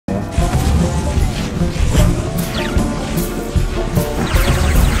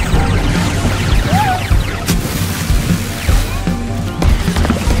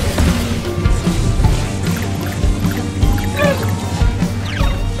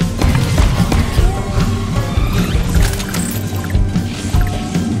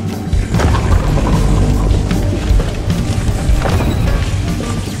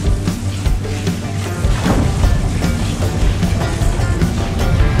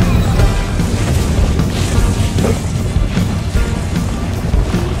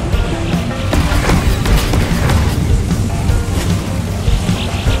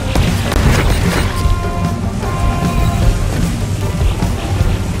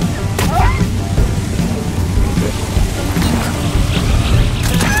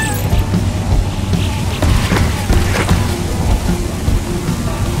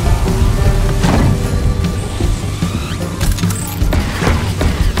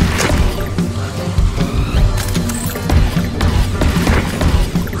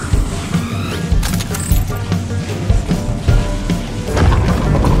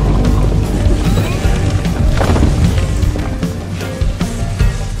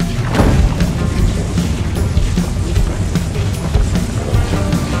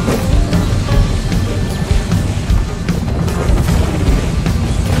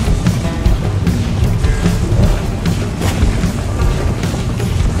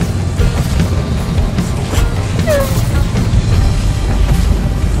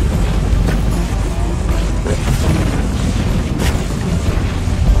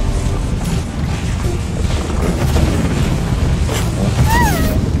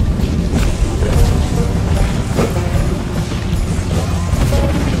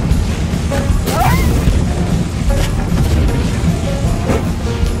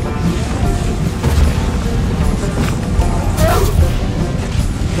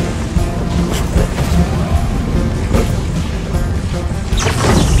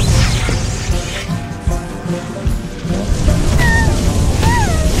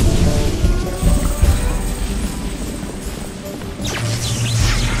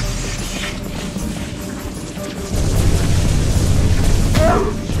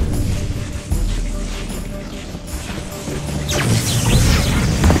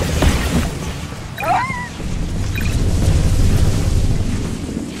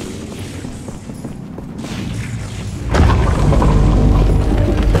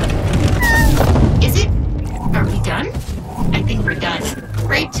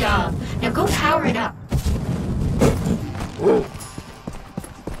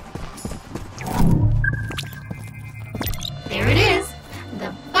There it is.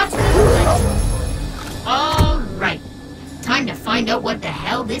 The bus collection. All right. Time to find out what the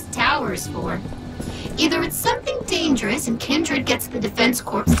hell this tower is for. Either it's something dangerous and Kindred gets the Defense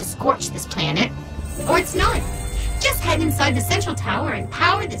Corps to scorch this planet, or it's not. Just head inside the central tower and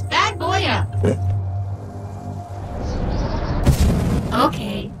power this bad boy up.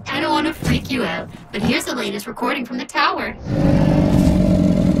 Okay, I don't want to freak you out, but here's the latest recording from the tower.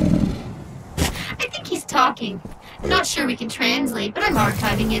 I think he's talking. Not sure we can translate, but I'm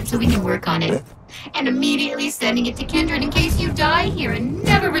archiving it so we can work on it. And immediately sending it to Kindred in case you die here and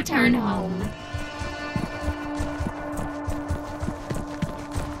never return home.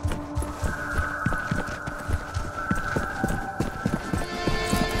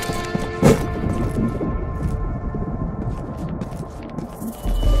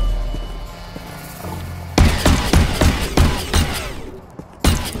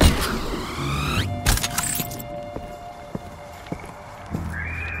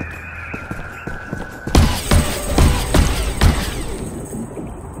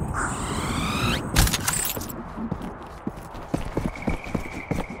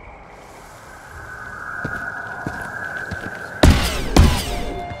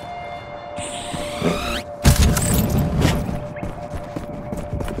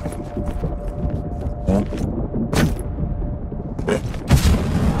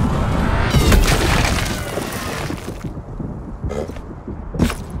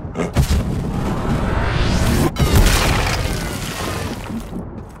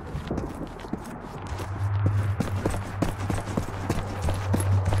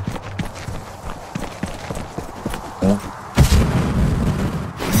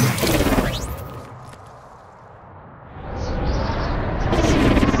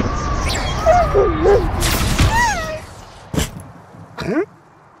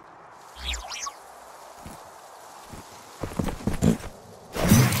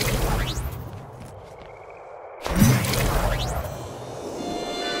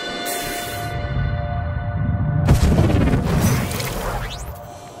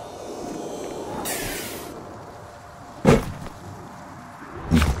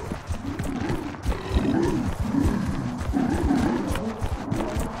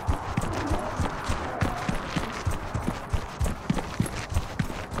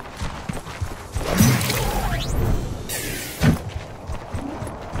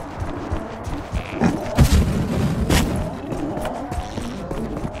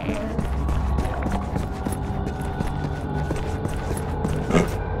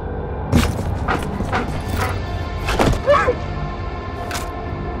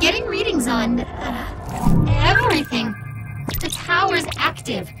 Getting readings on everything. The tower's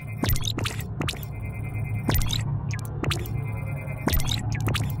active.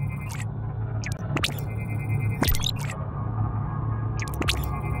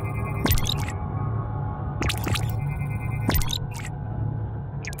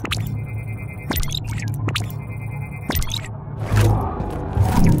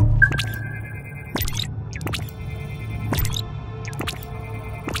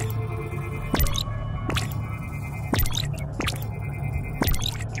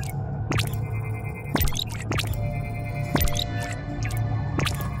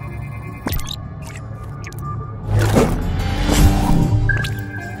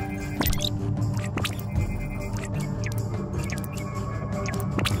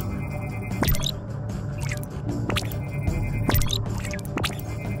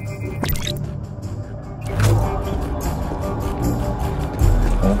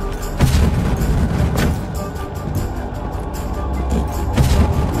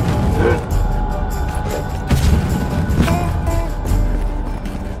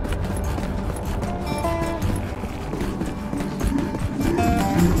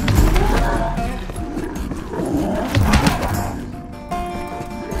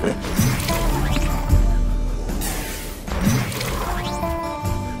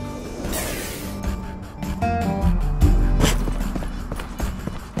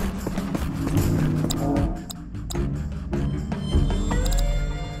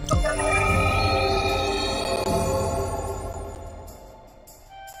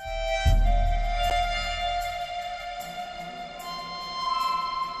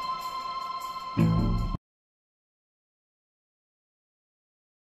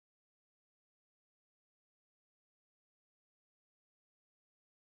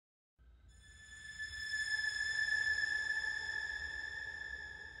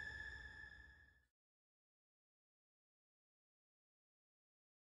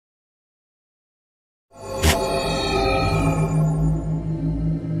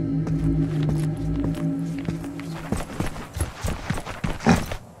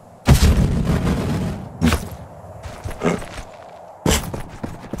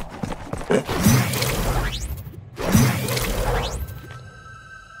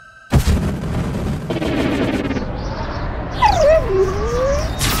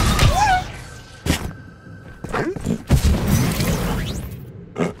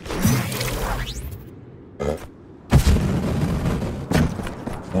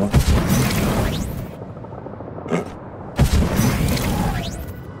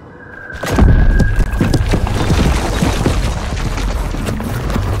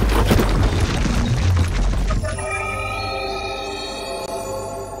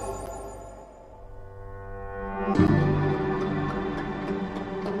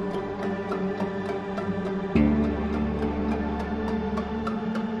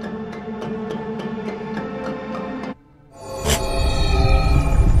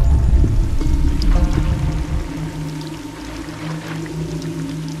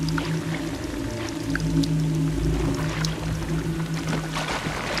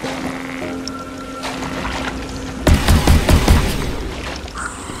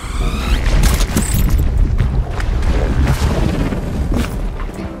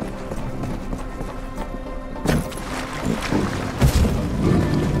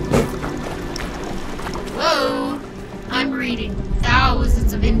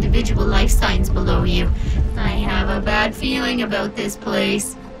 Individual life signs below you. I have a bad feeling about this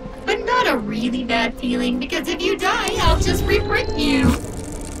place. But not a really bad feeling, because if you die, I'll just reprint you.